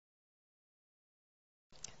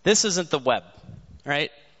This isn't the web,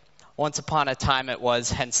 right? Once upon a time it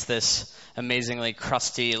was, hence this amazingly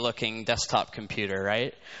crusty-looking desktop computer,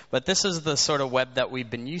 right? But this is the sort of web that we've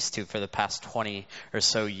been used to for the past 20 or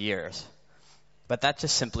so years. But that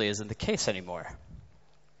just simply isn't the case anymore.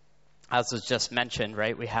 As was just mentioned,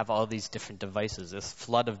 right, we have all these different devices, this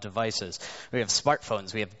flood of devices. We have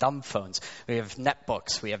smartphones, we have dumb phones, we have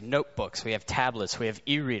netbooks, we have notebooks, we have tablets, we have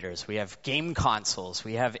e-readers, we have game consoles,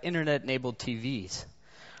 we have internet-enabled TVs.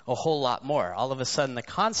 A whole lot more. All of a sudden, the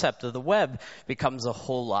concept of the web becomes a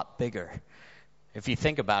whole lot bigger. If you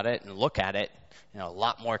think about it and look at it, a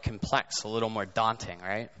lot more complex, a little more daunting,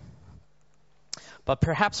 right? But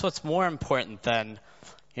perhaps what's more important than,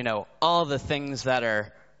 all the things that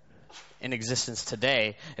are in existence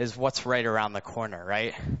today is what's right around the corner,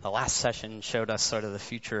 right? The last session showed us sort of the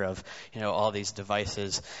future of, all these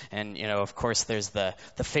devices. And, of course, there's the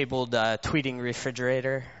fabled tweeting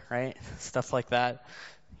refrigerator, right? Stuff like that.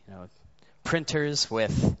 Printers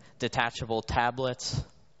with detachable tablets.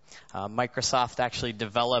 Microsoft actually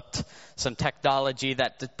developed some technology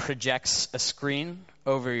that projects a screen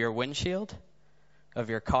over your windshield of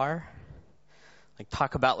your car.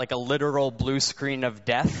 Talk about a literal blue screen of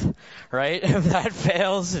death, right? If that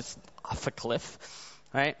fails, it's off a cliff,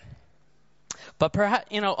 right? But perhaps,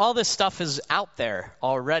 all this stuff is out there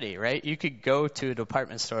already, right? You could go to a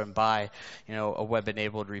department store and buy, a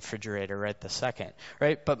web-enabled refrigerator right this second,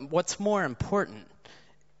 right? But what's more important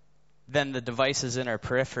than the devices in our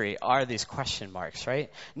periphery are these question marks,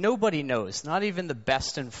 right? Nobody knows, not even the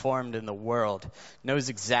best informed in the world, knows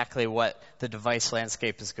exactly what the device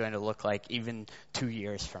landscape is going to look like even 2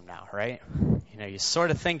 years from now, right? You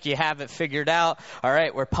sort of think you have it figured out. All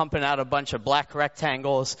right, we're pumping out a bunch of black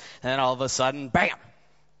rectangles, and then all of a sudden, bam!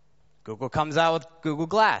 Google comes out with Google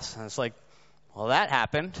Glass. And it's like, well, that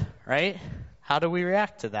happened, right? How do we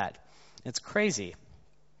react to that? It's crazy.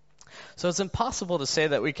 So it's impossible to say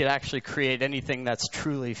that we could actually create anything that's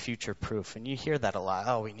truly future-proof. And you hear that a lot.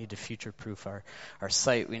 Oh, we need to future-proof our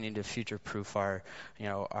site. We need to future-proof our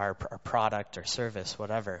product or service,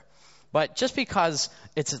 whatever. But just because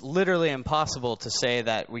it's literally impossible to say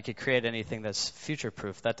that we could create anything that's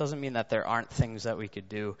future-proof, that doesn't mean that there aren't things that we could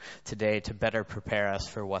do today to better prepare us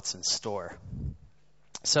for what's in store.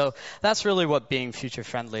 So that's really what being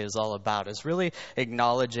future-friendly is all about, is really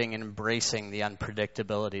acknowledging and embracing the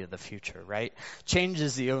unpredictability of the future, right? Change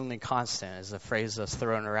is the only constant is a phrase that's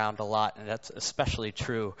thrown around a lot, and that's especially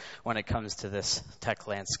true when it comes to this tech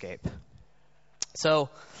landscape. So,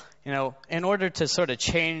 in order to sort of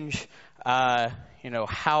change,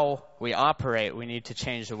 how we operate, we need to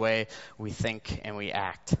change the way we think and we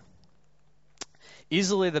act.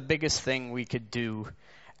 Easily the biggest thing we could do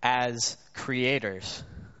as creators,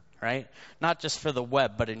 right? Not just for the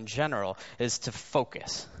web, but in general, is to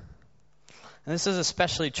focus. And this is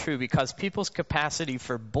especially true because people's capacity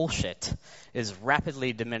for bullshit is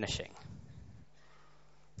rapidly diminishing.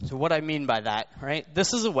 So what I mean by that, right?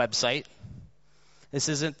 This is a website. This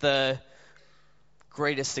isn't the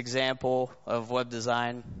greatest example of web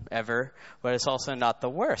design ever, but it's also not the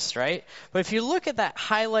worst, right? But if you look at that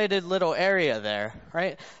highlighted little area there,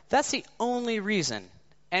 right? That's the only reason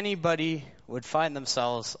anybody would find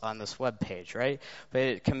themselves on this web page, right? But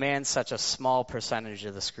it commands such a small percentage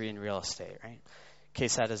of the screen real estate, right? In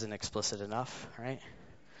case that isn't explicit enough, right?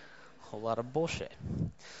 A whole lot of bullshit. I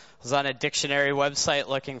was on a dictionary website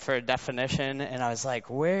looking for a definition, and I was like,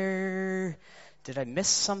 where did I miss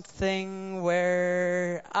something?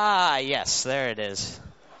 Where? Yes, there it is.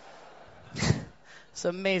 It's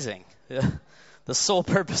amazing. The sole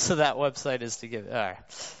purpose of that website is to give. All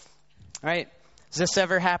right. Has this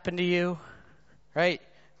ever happened to you? Right?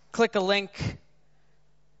 Click a link,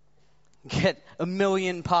 get 1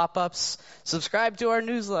 million pop-ups, subscribe to our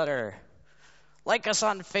newsletter, like us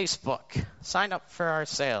on Facebook, sign up for our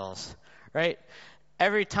sales, right?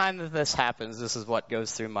 Every time that this happens, this is what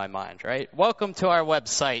goes through my mind, right? Welcome to our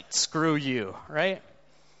website, screw you, right?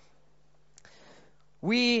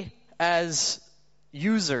 We, as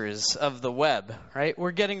users of the web, right?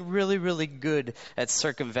 We're getting really, really good at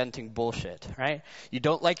circumventing bullshit, right? You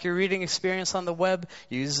don't like your reading experience on the web,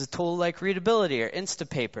 use a tool like Readability or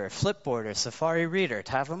Instapaper, Flipboard, or Safari Reader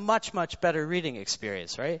to have a much, much better reading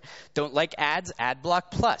experience, right? Don't like ads, AdBlock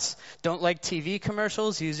Plus. Don't like TV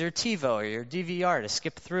commercials, use your TiVo or your DVR to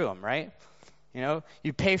skip through them, right?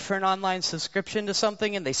 You pay for an online subscription to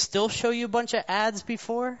something and they still show you a bunch of ads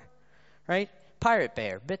before, right? Pirate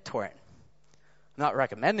Bay or BitTorrent. I'm not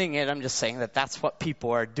recommending it. I'm just saying that that's what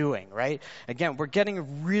people are doing, right? Again, we're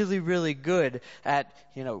getting really, really good at,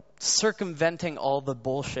 circumventing all the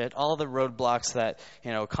bullshit, all the roadblocks that,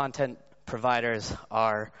 content providers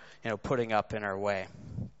are, putting up in our way.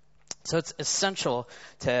 So it's essential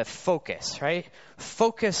to focus, right?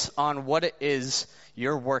 Focus on what it is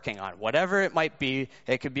you're working on. Whatever it might be,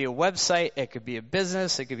 it could be a website, it could be a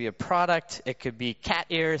business, it could be a product, it could be cat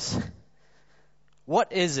ears.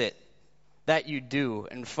 What is it that you do?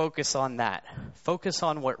 And focus on that. Focus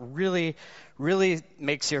on what really, really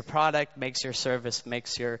makes your product, makes your service,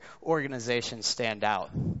 makes your organization stand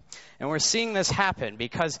out. And we're seeing this happen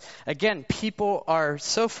because, again, people are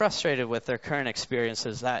so frustrated with their current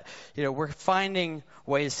experiences that, we're finding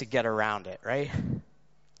ways to get around it, right?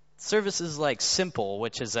 Services like Simple,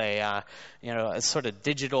 which is a sort of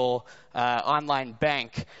digital online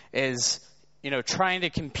bank, is trying to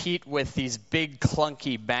compete with these big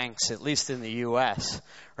clunky banks, at least in the U.S.,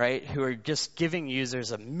 right, who are just giving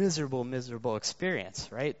users a miserable, miserable experience,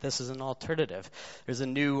 right? This is an alternative. There's a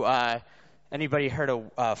new, anybody heard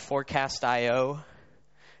of Forecast.io?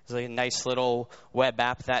 It's like a nice little web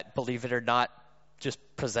app that, believe it or not, just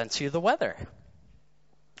presents you the weather.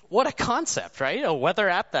 What a concept, right? A weather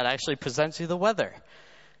app that actually presents you the weather,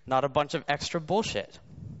 not a bunch of extra bullshit,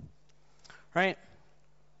 right?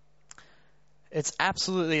 It's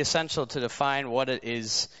absolutely essential to define what it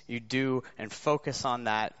is you do and focus on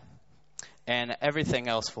that, and everything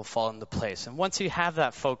else will fall into place. And once you have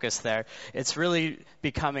that focus there, it's really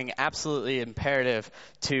becoming absolutely imperative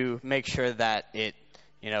to make sure that it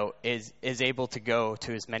is able to go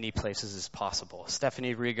to as many places as possible.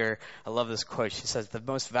 Stephanie Rieger, I love this quote. She says, "The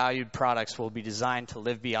most valued products will be designed to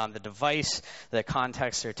live beyond the device, the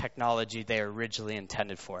context, or technology they are originally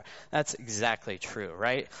intended for." That's exactly true,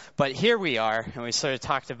 right? But here we are, and we sort of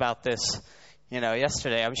talked about this,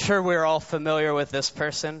 yesterday. I'm sure we're all familiar with this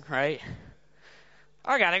person, right?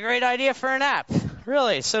 I got a great idea for an app.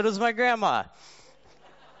 Really, so does my grandma.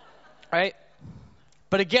 Right?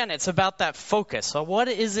 But again, it's about that focus. So what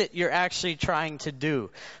is it you're actually trying to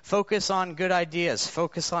do? Focus on good ideas.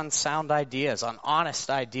 Focus on sound ideas, on honest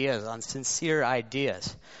ideas, on sincere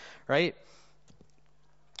ideas, right?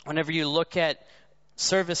 Whenever you look at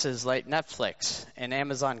services like Netflix and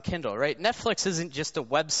Amazon Kindle, right? Netflix isn't just a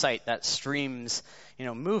website that streams,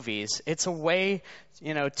 movies. It's a way,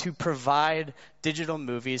 to provide digital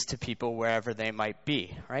movies to people wherever they might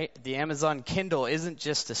be, right? The Amazon Kindle isn't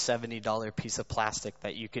just a $70 piece of plastic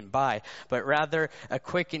that you can buy, but rather a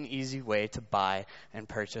quick and easy way to buy and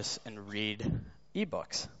purchase and read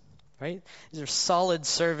ebooks. Right? These are solid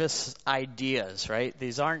service ideas, right?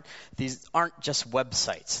 These aren't just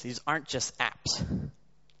websites. These aren't just apps.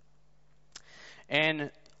 And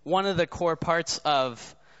one of the core parts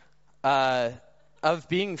of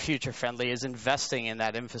being future friendly is investing in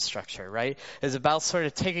that infrastructure, right? It's about sort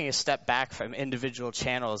of taking a step back from individual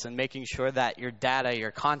channels and making sure that your data, your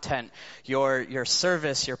content, your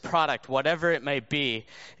service, your product, whatever it may be,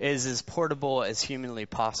 is as portable as humanly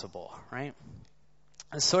possible, right?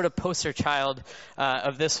 A sort of poster child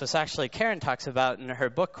of this was actually Karen talks about in her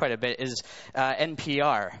book quite a bit is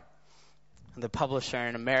NPR, the publisher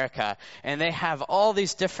in America. And they have all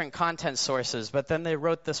these different content sources, but then they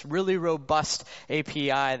wrote this really robust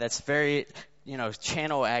API that's very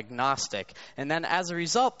channel agnostic. And then as a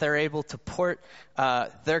result, they're able to port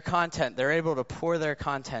their content. They're able to pour their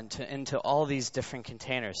content into all these different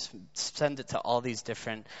containers, send it to all these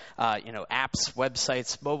different, apps,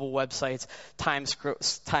 websites, mobile websites,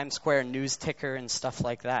 Times Square news ticker and stuff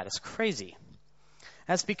like that. It's crazy.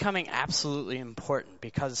 That's becoming absolutely important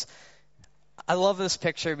because I love this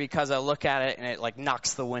picture because I look at it and it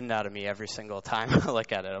knocks the wind out of me every single time I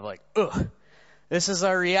look at it. I'm like, ugh. This is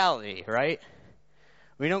our reality, right?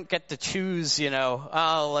 We don't get to choose,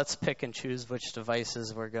 let's pick and choose which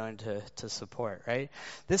devices we're going to support, right?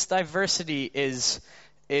 This diversity is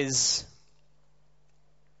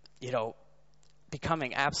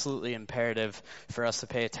becoming absolutely imperative for us to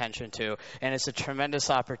pay attention to. And it's a tremendous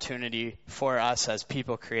opportunity for us as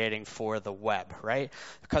people creating for the web, right?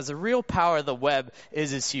 Because the real power of the web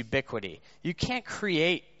is its ubiquity. You can't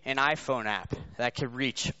create an iPhone app that can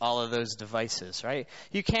reach all of those devices, right?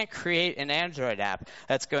 You can't create an Android app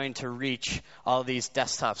that's going to reach all these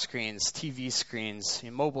desktop screens, TV screens,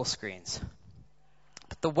 mobile screens.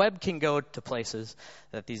 But the web can go to places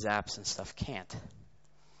that these apps and stuff can't.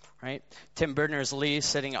 Right? Tim Berners-Lee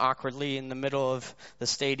sitting awkwardly in the middle of the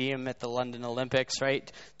stadium at the London Olympics,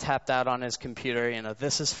 right? Tapped out on his computer,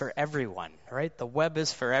 this is for everyone, right? The web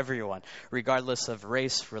is for everyone, regardless of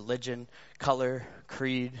race, religion, color,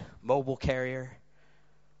 creed, mobile carrier,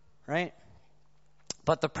 right?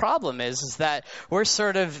 But the problem is that we're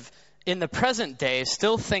sort of, in the present day,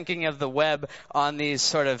 still thinking of the web on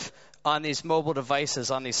these mobile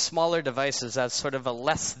devices, on these smaller devices as sort of a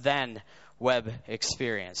less than web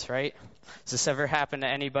experience, right? Has this ever happened to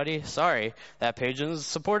anybody? Sorry, that page isn't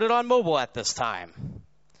supported on mobile at this time.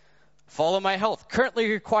 Follow My Health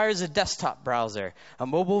currently requires a desktop browser. A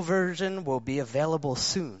mobile version will be available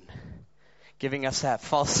soon, giving us that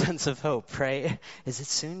false sense of hope, right? Is it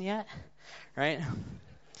soon yet? Right?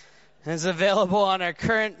 It's available on our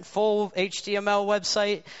current full HTML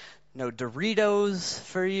website. No Doritos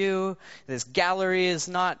for you. This gallery is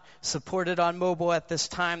not supported on mobile at this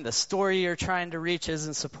time. The story you're trying to reach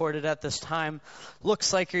isn't supported at this time.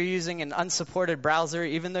 Looks like you're using an unsupported browser,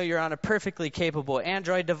 even though you're on a perfectly capable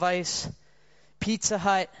Android device. Pizza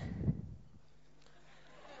Hut.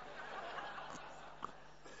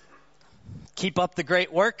 Keep up the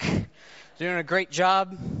great work. Doing a great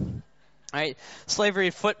job. Right? Slavery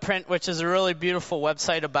Footprint, which is a really beautiful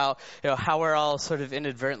website about how we're all sort of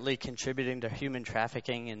inadvertently contributing to human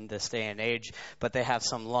trafficking in this day and age, but they have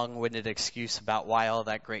some long-winded excuse about why all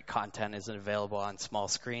that great content isn't available on small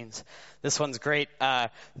screens. This one's great.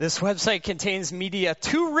 This website contains media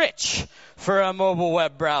too rich for a mobile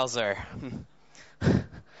web browser.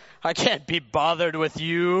 I can't be bothered with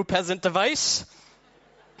you, peasant device.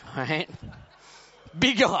 All right?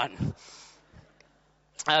 Be gone.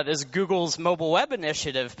 There's Google's mobile web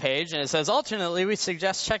initiative page, and it says, alternately, we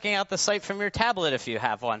suggest checking out the site from your tablet if you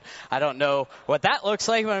have one. I don't know what that looks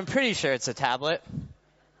like, but I'm pretty sure it's a tablet.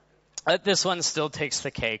 This one still takes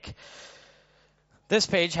the cake. This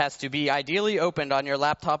page has to be ideally opened on your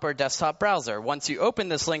laptop or desktop browser. Once you open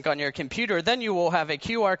this link on your computer, then you will have a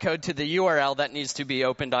QR code to the URL that needs to be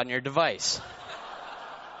opened on your device.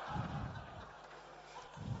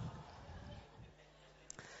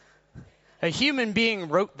 A human being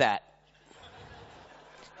wrote that,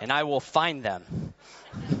 and I will find them.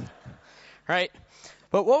 Right?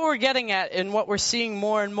 But what we're getting at and what we're seeing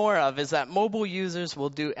more and more of is that mobile users will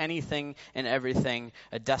do anything and everything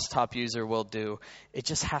a desktop user will do. It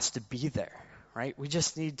just has to be there. Right? We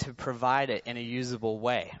just need to provide it in a usable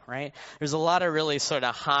way, right? There's a lot of really sort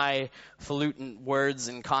of highfalutin words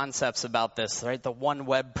and concepts about this, right? The one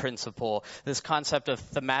web principle, this concept of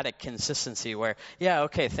thematic consistency where,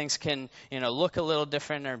 things can, look a little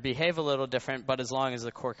different or behave a little different, but as long as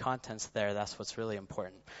the core content's there, that's what's really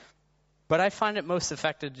important. But I find it most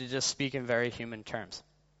effective to just speak in very human terms.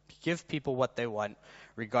 Give people what they want,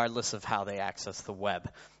 regardless of how they access the web.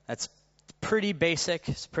 That's pretty basic.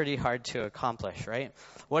 It's pretty hard to accomplish, right?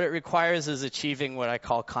 What it requires is achieving what I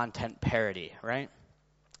call content parity, right?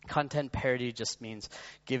 Content parity just means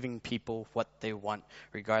giving people what they want,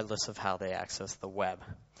 regardless of how they access the web.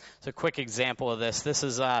 So a quick example of this. This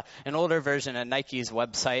is an older version of Nike's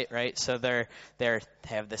website, right? So they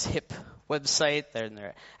have this hip website.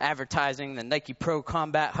 They're advertising the Nike Pro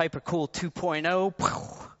Combat Hypercool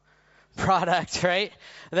 2.0 product, right?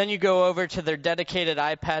 And then you go over to their dedicated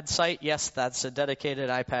iPad site. Yes, that's a dedicated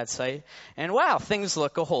iPad site. And wow, things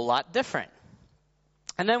look a whole lot different.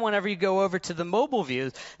 And then whenever you go over to the mobile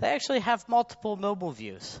views, they actually have multiple mobile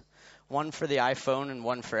views. One for the iPhone and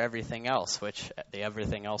one for everything else, which the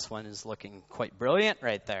everything else one is looking quite brilliant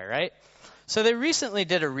right there, right? So they recently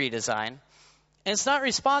did a redesign. And it's not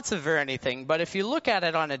responsive or anything, but if you look at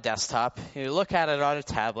it on a desktop, you look at it on a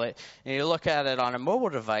tablet, and you look at it on a mobile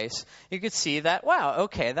device, you could see that, wow,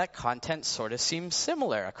 okay, that content sort of seems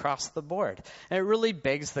similar across the board. And it really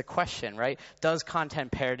begs the question, right? Does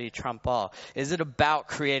content parity trump all? Is it about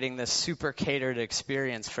creating this super catered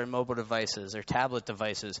experience for mobile devices or tablet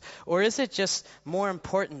devices? Or is it just more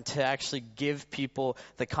important to actually give people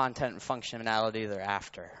the content and functionality they're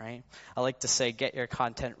after, right? I like to say, get your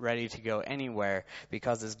content ready to go anywhere,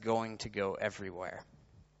 because it's going to go everywhere,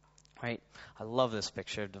 right? I love this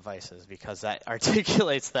picture of devices because that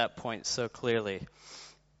articulates that point so clearly,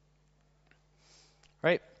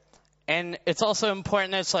 right? And it's also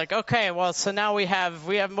important. It's like, okay, well, so now we have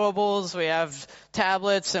mobiles, we have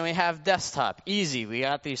tablets, and we have desktop. Easy. We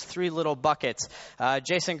got these three little buckets.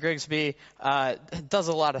 Jason Grigsby does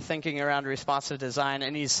a lot of thinking around responsive design,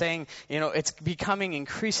 and he's saying, it's becoming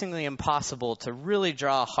increasingly impossible to really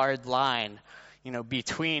draw a hard line,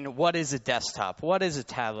 between what is a desktop, what is a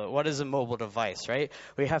tablet, what is a mobile device, right?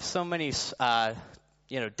 We have so many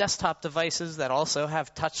desktop devices that also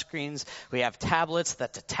have touchscreens. We have tablets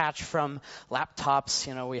that detach from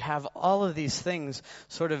laptops. We have all of these things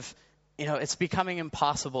sort of, it's becoming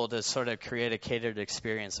impossible to sort of create a catered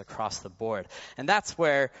experience across the board. And that's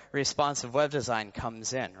where responsive web design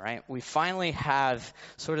comes in, right? We finally have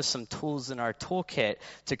sort of some tools in our toolkit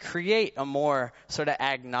to create a more sort of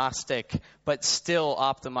agnostic but still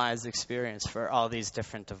optimized experience for all these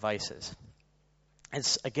different devices.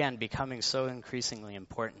 it's, again, becoming so increasingly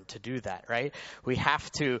important to do that, right? We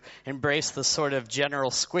have to embrace the sort of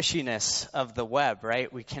general squishiness of the web,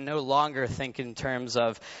 right? We can no longer think in terms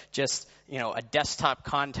of just, a desktop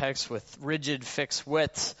context with rigid fixed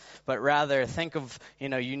widths, but rather think of,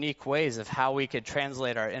 unique ways of how we could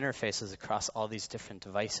translate our interfaces across all these different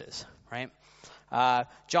devices, right?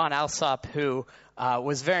 John Alsop, who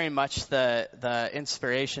was very much the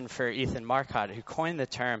inspiration for Ethan Marcotte, who coined the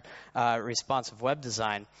term responsive web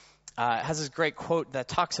design, has this great quote that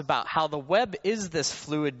talks about how the web is this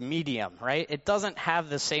fluid medium, right? It doesn't have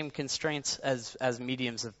the same constraints as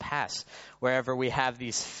mediums of past, wherever we have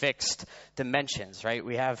these fixed dimensions, right?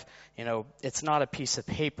 We have, it's not a piece of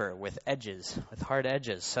paper with edges, with hard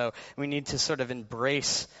edges. So we need to sort of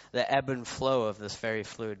embrace the ebb and flow of this very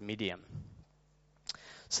fluid medium.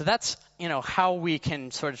 So that's, how we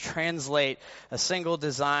can sort of translate a single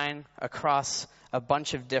design across a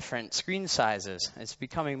bunch of different screen sizes. It's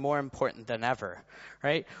becoming more important than ever,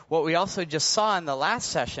 right? What we also just saw in the last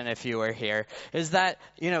session, if you were here, is that,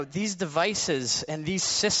 these devices and these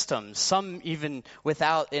systems, some even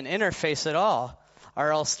without an interface at all,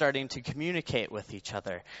 are all starting to communicate with each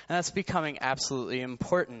other. And that's becoming absolutely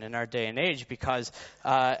important in our day and age because,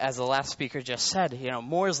 as the last speaker just said,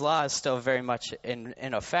 Moore's Law is still very much in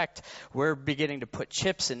effect. We're beginning to put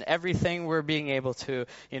chips in everything. We're being able to,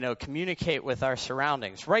 communicate with our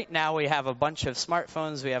surroundings. Right now we have a bunch of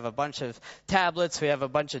smartphones, we have a bunch of tablets, we have a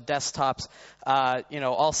bunch of desktops,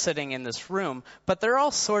 all sitting in this room, but they're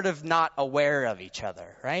all sort of not aware of each other,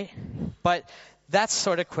 right? But that's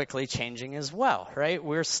sort of quickly changing as well, right?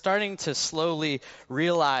 We're starting to slowly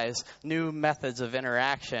realize new methods of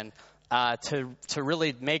interaction to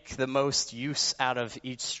really make the most use out of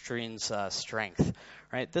each screen's strength,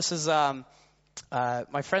 right? This is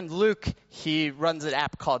my friend Luke. He runs an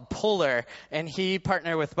app called Polar, and he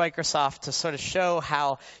partnered with Microsoft to sort of show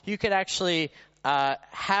how you could actually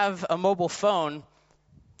have a mobile phone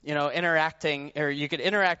interacting, or you could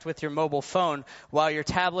interact with your mobile phone while your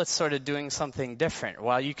tablet's sort of doing something different.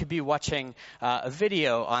 While you could be watching a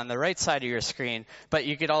video on the right side of your screen, but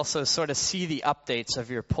you could also sort of see the updates of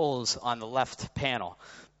your polls on the left panel.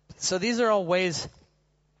 So these are all ways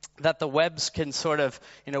that the webs can sort of,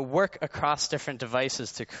 work across different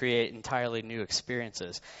devices to create entirely new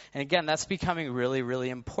experiences. And again, that's becoming really, really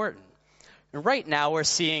important. Right now, we're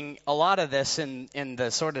seeing a lot of this in the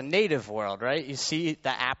sort of native world, right? You see the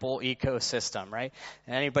Apple ecosystem, right?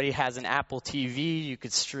 And anybody has an Apple TV, you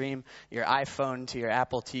could stream your iPhone to your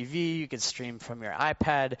Apple TV, you could stream from your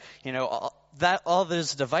iPad, all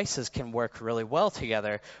those devices can work really well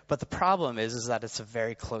together, but the problem is that it's a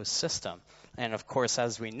very closed system. And of course,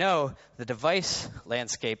 as we know, the device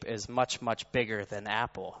landscape is much, much bigger than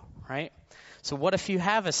Apple, right? So what if you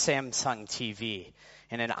have a Samsung TV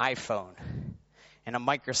and an iPhone and a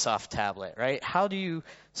Microsoft tablet, right? How do you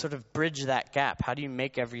sort of bridge that gap? How do you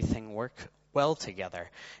make everything work well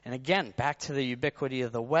together? And again, back to the ubiquity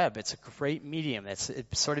of the web, it's a great medium. It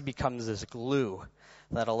sort of becomes this glue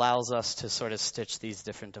that allows us to sort of stitch these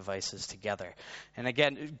different devices together. And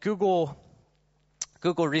again, Google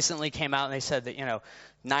recently came out and they said that,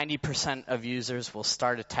 90% of users will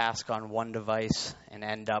start a task on one device and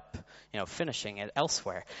end up, finishing it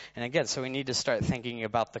elsewhere. And again, so we need to start thinking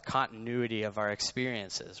about the continuity of our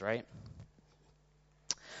experiences, right?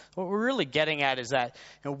 What we're really getting at is that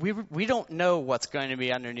we don't know what's going to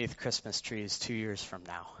be underneath Christmas trees 2 years from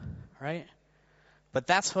now, right? But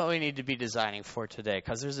that's what we need to be designing for today,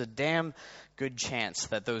 because there's a damn good chance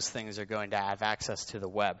that those things are going to have access to the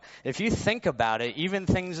web. If you think about it, even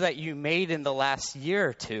things that you made in the last year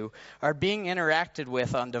or two are being interacted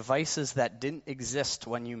with on devices that didn't exist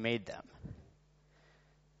when you made them.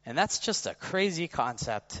 And that's just a crazy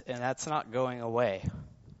concept, and that's not going away.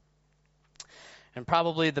 And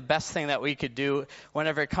probably the best thing that we could do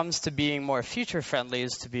whenever it comes to being more future-friendly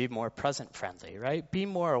is to be more present-friendly, right? Be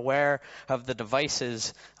more aware of the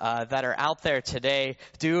devices that are out there today.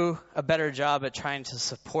 Do a better job at trying to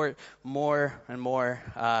support more and more,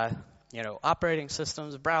 operating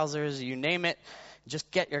systems, browsers, you name it.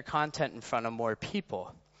 Just get your content in front of more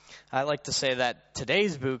people. I like to say that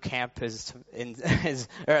today's boot camp today's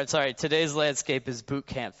landscape is boot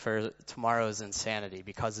camp for tomorrow's insanity,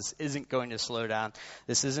 because this isn't going to slow down.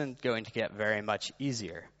 This isn't going to get very much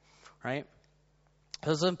easier, right?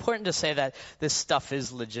 So it's important to say that this stuff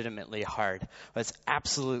is legitimately hard, but it's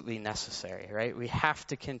absolutely necessary, right? We have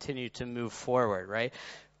to continue to move forward, right?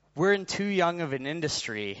 We're in too young of an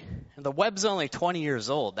industry, and the web's only 20 years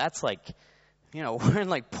old. That's like We're in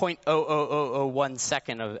like 0.00001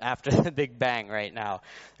 second after the Big Bang right now.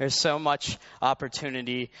 There's so much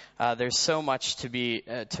opportunity. There's so much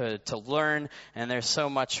to learn, and there's so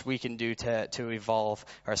much we can do to evolve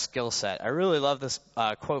our skill set. I really love this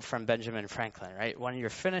quote from Benjamin Franklin, right? When you're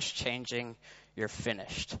finished changing, you're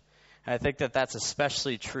finished. And I think that that's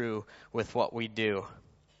especially true with what we do.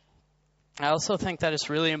 I also think that it's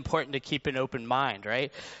really important to keep an open mind,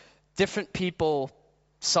 right? Different people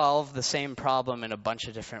solve the same problem in a bunch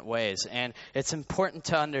of different ways. And it's important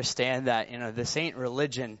to understand that, this ain't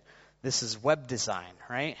religion, this is web design,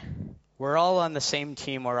 right? We're all on the same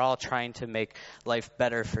team. We're all trying to make life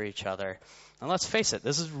better for each other. And let's face it,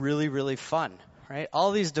 this is really, really fun, right?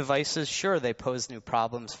 All these devices, sure, they pose new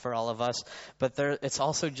problems for all of us, but it's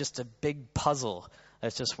also just a big puzzle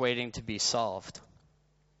that's just waiting to be solved.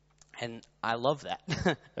 And I love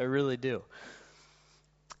that. I really do.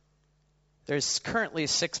 There's currently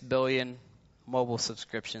 6 billion mobile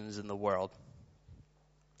subscriptions in the world,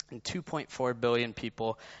 and 2.4 billion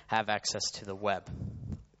people have access to the web.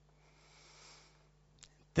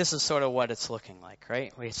 This is sort of what it's looking like,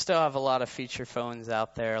 right? We still have a lot of feature phones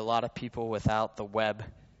out there, a lot of people without the web,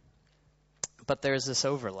 but there's this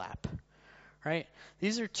overlap, right?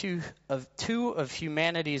 These are two of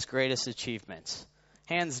humanity's greatest achievements,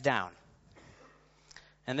 hands down.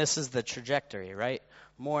 And this is the trajectory, right?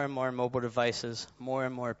 More and more mobile devices, more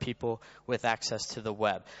and more people with access to the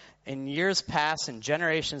web. In years past, in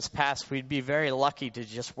generations past, we'd be very lucky to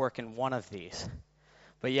just work in one of these.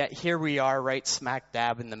 But yet here we are right smack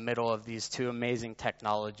dab in the middle of these two amazing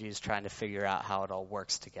technologies trying to figure out how it all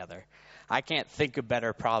works together. I can't think of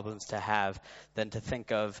better problems to have than to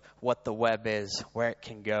think of what the web is, where it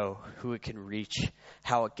can go, who it can reach,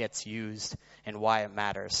 how it gets used, and why it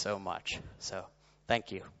matters so much. So,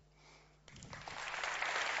 thank you.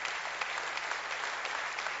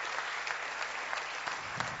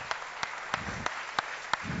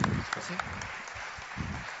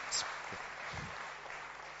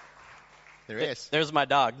 There is. There's my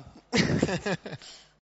dog.